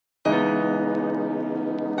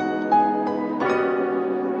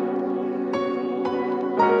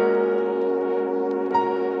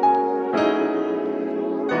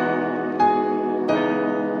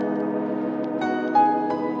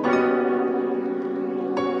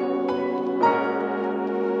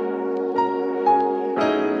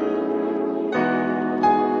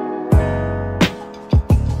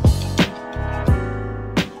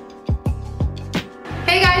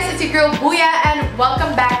girl Booya and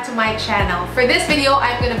welcome back to my channel. For this video,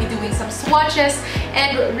 I'm gonna be doing some swatches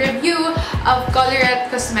and review of Colourete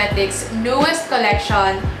Cosmetics' newest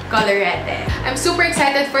collection, Kolorete. I'm super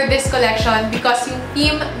excited for this collection because yung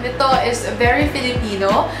theme nito is very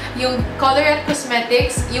Filipino. Yung Colourete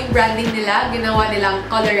Cosmetics, yung branding nila, ginawa nilang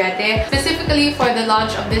Kolorete, specifically for the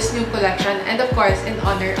launch of this new collection and of course in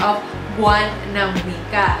honor of Buwan ng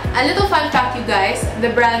Wika. A little fun fact, you guys,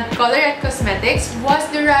 the brand Kolorete Cosmetics was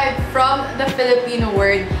derived from the Filipino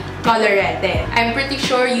word Kolorete. I'm pretty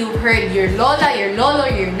sure you've heard your lola, your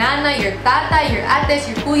lolo, your nana, your tata, your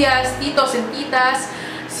ates, your kuyas, titos and titas.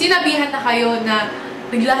 Sinabihan na kayo na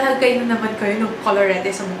naglalagay na naman kayo ng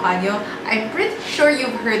Kolorete sa mukha nyo. I'm pretty sure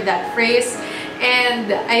you've heard that phrase.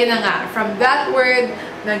 And ayun na nga, from that word,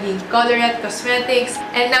 naging Kolorete Cosmetics,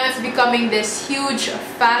 and now it's becoming this huge,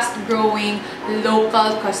 fast-growing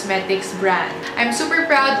local cosmetics brand. I'm super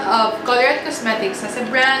proud of Kolorete Cosmetics as a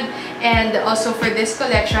brand and also for this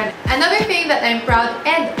collection. Another thing that I'm proud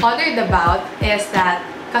and honored about is that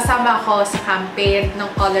kasama ako sa campaign ng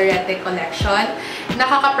Kolorete Collection.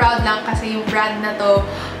 Nakaka-proud lang kasi yung brand na to,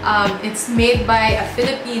 it's made by a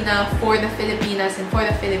Filipina for the Filipinas and for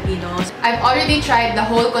the Filipinos. I've already tried the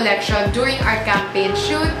whole collection during our campaign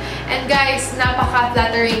shoot. And guys,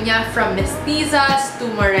 napaka-flattering niya from mestizas to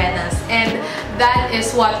morenas. And that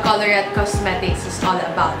is what Kolorete Cosmetics is all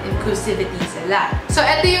about. Inclusivity sila. So,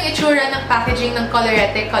 ito yung itsura ng packaging ng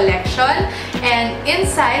Kolorete Collection. And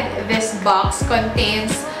inside this box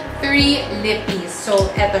contains 3 lippies.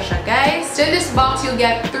 So, eto siya, guys. So, in this box, you'll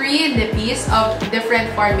get 3 lippies of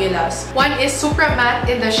different formulas. One is Supramatte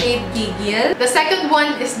in the shade Gigil. The second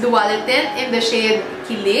one is Dualitint in the shade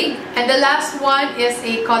Kilig. And the last one is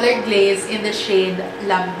a Colourglaze in the shade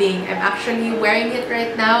Lambing. I'm actually wearing it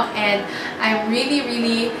right now and I'm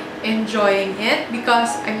really enjoying it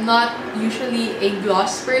because I'm not usually a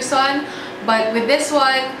gloss person. But with this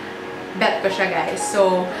one, bet ko siya, guys.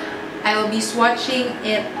 So, I will be swatching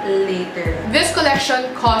it later. This collection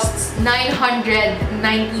costs 999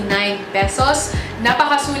 pesos.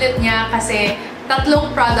 Napakasulit niya kasi tatlong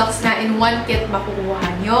products na in one kit makukuha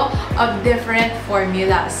nyo of different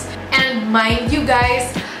formulas. And mind you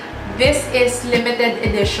guys, this is limited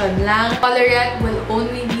edition lang. Kolorete will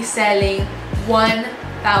only be selling 1,000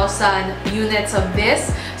 units of this.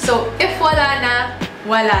 So if wala na,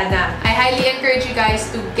 wala na. I highly encourage you guys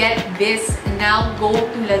to get this now. Go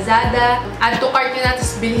to Lazada. Add to cart nyo na,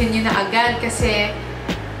 tapos bilhin nyo na agad kasi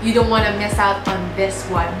you don't wanna miss out on this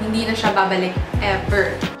one. Hindi na siya babalik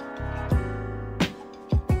ever.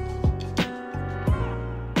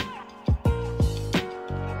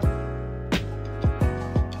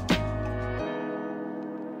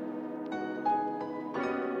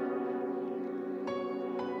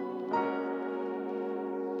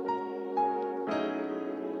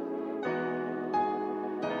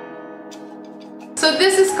 So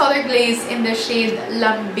this is Colourglaze in the shade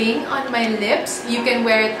Lambing on my lips. You can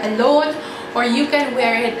wear it alone or you can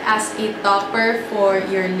wear it as a topper for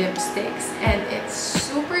your lipsticks. And it's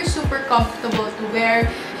super comfortable to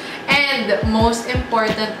wear. And most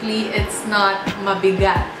importantly, it's not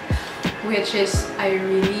mabigat. Which is, I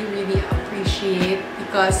really appreciate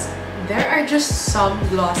because there are just some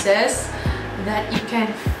glosses that you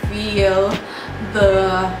can feel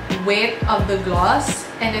the weight of the gloss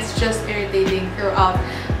and it's just irritating throughout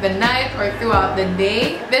the night or throughout the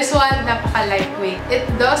day. This one, napaka-lightweight. It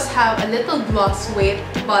does have a little gloss weight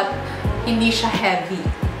but hindi siya heavy.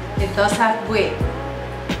 It does have weight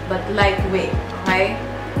but lightweight, okay?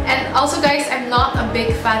 And also guys, I'm not a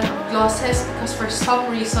big fan of glosses because for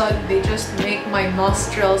some reason, they just make my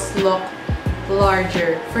nostrils look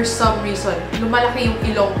larger. For some reason, lumalaki yung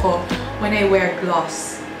ilong ko when I wear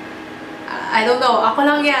gloss. I don't know, ako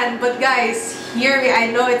lang yan, but guys, hear me,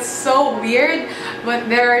 I know it's so weird,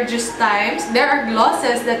 but there are just times, there are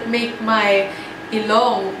glosses that make my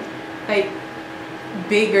ilong, like,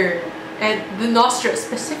 bigger. And the nostrils,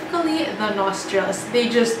 specifically the nostrils,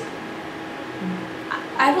 they just,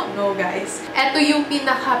 I don't know guys. Ito yung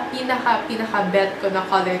pinaka-bet ko na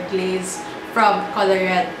color glaze from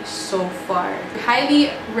Kolorete so far. I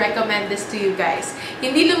highly recommend this to you guys.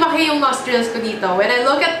 Hindi lumaki yung nostrils ko dito. When I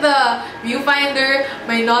look at the viewfinder,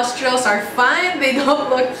 my nostrils are fine. They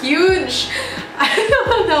don't look huge. I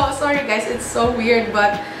don't know. Sorry guys, it's so weird,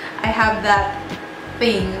 but I have that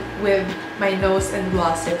thing with my nose and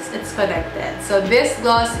glosses. It's connected. So this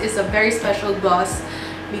gloss is a very special gloss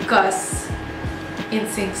because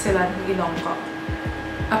in sync sila ng ilong ko.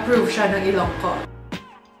 Approve siya ng ilong ko.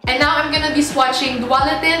 And now I'm gonna be swatching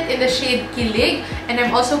Dualitint in the shade Kilig, and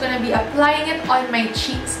I'm also gonna be applying it on my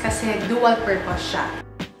cheeks kasi dual purpose siya.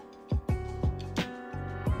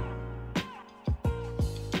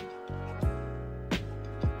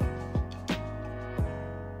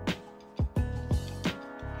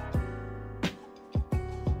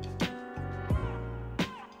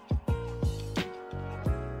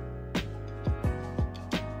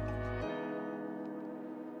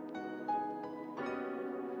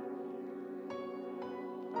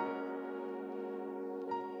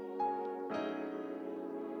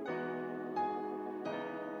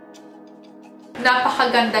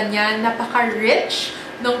 Napakaganda niya, napaka-rich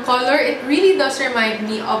ng color. It really does remind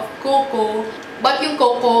me of Coco, but yung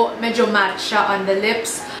Coco medyo matte siya on the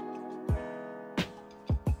lips.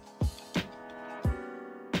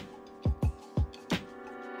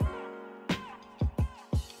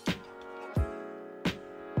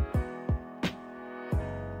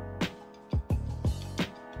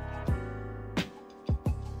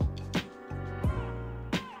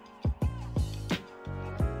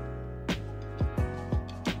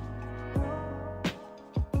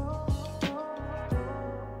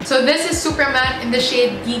 So this is Supramatte in the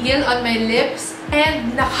shade Gigil on my lips.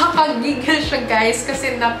 And nakakagigil siya guys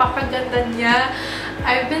kasi napakaganda niya.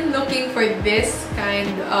 I've been looking for this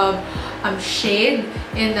kind of shade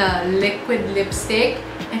in a liquid lipstick.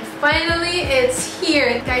 And finally, it's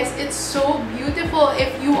here. Guys, it's so beautiful.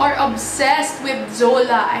 If you are obsessed with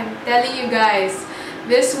Zola, I'm telling you guys,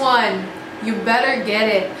 this one, you better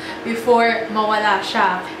get it before mawala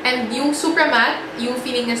siya. And yung Supramatte, yung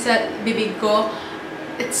feeling niya sa bibig ko,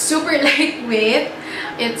 it's super lightweight.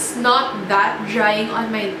 It's not that drying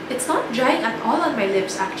on my... It's not drying at all on my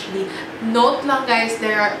lips actually. Note lang guys,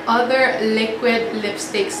 there are other liquid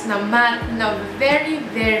lipsticks na matte na very,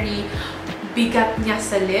 very bigat niya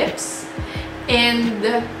sa lips. And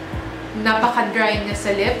napaka-dry niya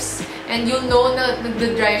sa lips. And you'll know na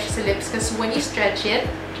nagda-dry siya sa lips kasi when you stretch it,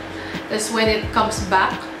 that's when it comes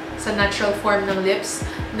back sa natural form ng lips,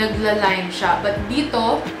 nagla-line siya. But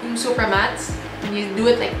dito, yung Supramattes, when you do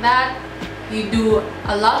it like that, you do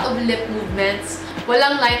a lot of lip movements,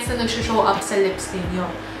 walang lines na nag-show up sa lips ninyo.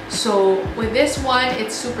 So, with this one,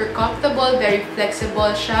 it's super comfortable, very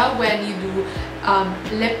flexible siya when you do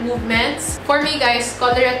lip movements. For me guys,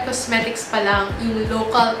 Colourette Cosmetics pa lang, yung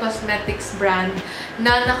local cosmetics brand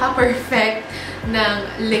na naka-perfect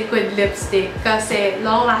ng liquid lipstick. Kasi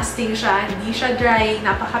long-lasting siya, hindi siya drying,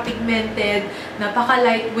 napaka-pigmented,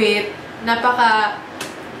 napaka-lightweight,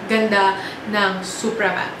 napaka-ganda ng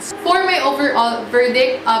Supramatte. For my overall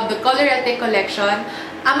verdict of the Kolorete Collection,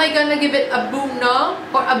 am I gonna give it a boom no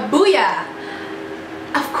or a booyah?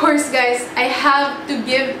 Of course guys, I have to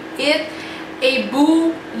give it a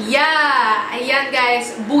booyah! Ayan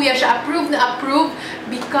guys, booyah siya. Approved na approved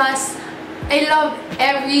because I love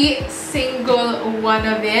every single one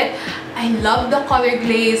of it. I love the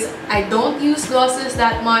Colourglaze. I don't use glosses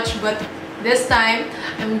that much, but this time,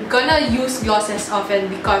 I'm gonna use glosses often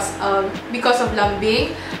because of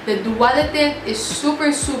lambing. The Dualitint is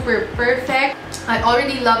super, super perfect. I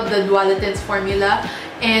already love the Dualitint's formula.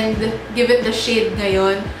 And give it the shade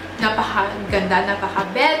ngayon. Napaka-ganda,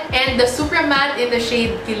 napaka-bet. And the Supramatte in the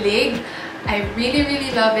shade Kilig, I really, really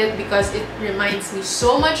love it because it reminds me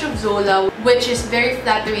so much of Zola, which is very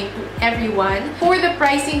flattering to everyone. For the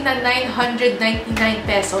pricing na 999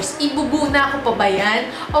 pesos, ibubu na ako pa ba yan?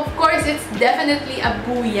 Of course, it's definitely a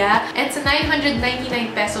booyah. And sa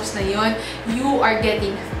 999 pesos na yon, you are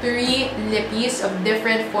getting 3 lippies of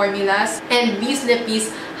different formulas. And these lippies,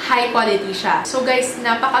 high quality siya. So guys,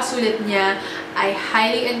 napakasulit niya. I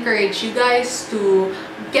highly encourage you guys to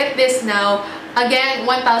get this now. Again,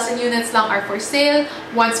 1,000 units lang are for sale.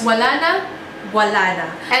 Once wala na, wala na.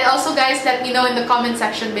 And also guys, let me know in the comment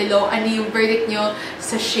section below ano yung verdict nyo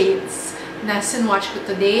sa shades na sinwatch ko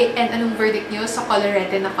today and anong verdict nyo sa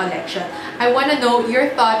Kolorete na collection. I wanna know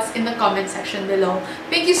your thoughts in the comment section below.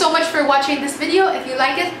 Thank you so much for watching this video. If you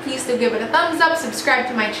like it, please do give it a thumbs up, subscribe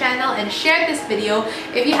to my channel, and share this video.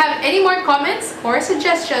 If you have any more comments or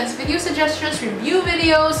suggestions, video suggestions, review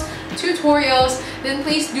videos, tutorials, then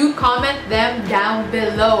please do comment them down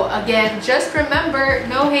below. Again, just remember,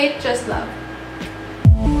 no hate, just love.